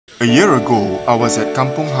A year ago, I was at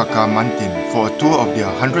Kampung Hakka Mantin for a tour of their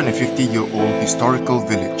 150-year-old historical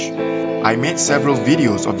village. I made several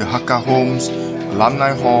videos of the Hakka homes,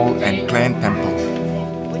 alumni hall and clan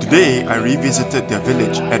temple. Today, I revisited their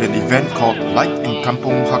village at an event called Light in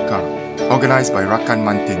Kampung Hakka, organized by Rakan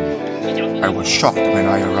Mantin. I was shocked when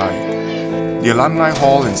I arrived. The alumni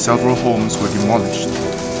hall and several homes were demolished.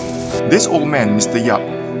 This old man, Mr.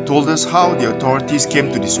 Yap, told us how the authorities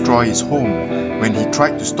came to destroy his home. When he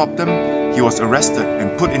tried to stop them, he was arrested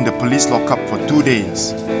and put in the police lockup for 2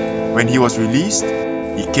 days. When he was released,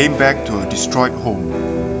 he came back to a destroyed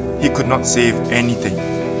home. He could not save anything.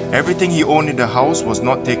 Everything he owned in the house was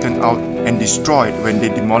not taken out and destroyed when they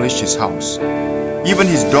demolished his house. Even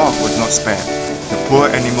his dog was not spared. The poor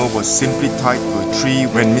animal was simply tied to a tree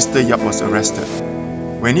when Mr. Yap was arrested.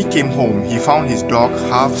 When he came home, he found his dog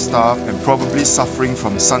half-starved and probably suffering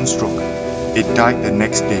from sunstroke. It died the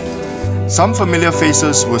next day. Some familiar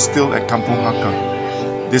faces were still at Kampung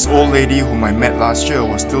Hakka. This old lady whom I met last year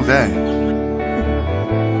was still there.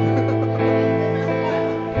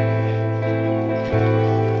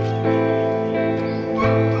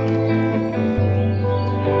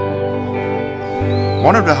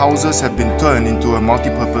 One of the houses had been turned into a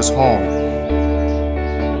multi-purpose hall.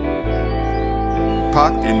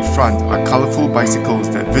 Parked in front are colourful bicycles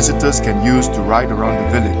that visitors can use to ride around the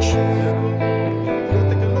village.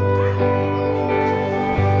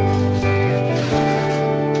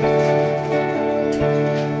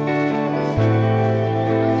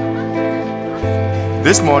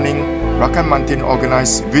 This morning, Rakan Mantin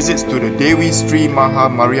organised visits to the Dewi Sri Maha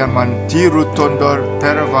Mariamman Tirutondor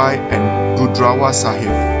Teravai and Gudrawa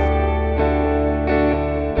Sahib.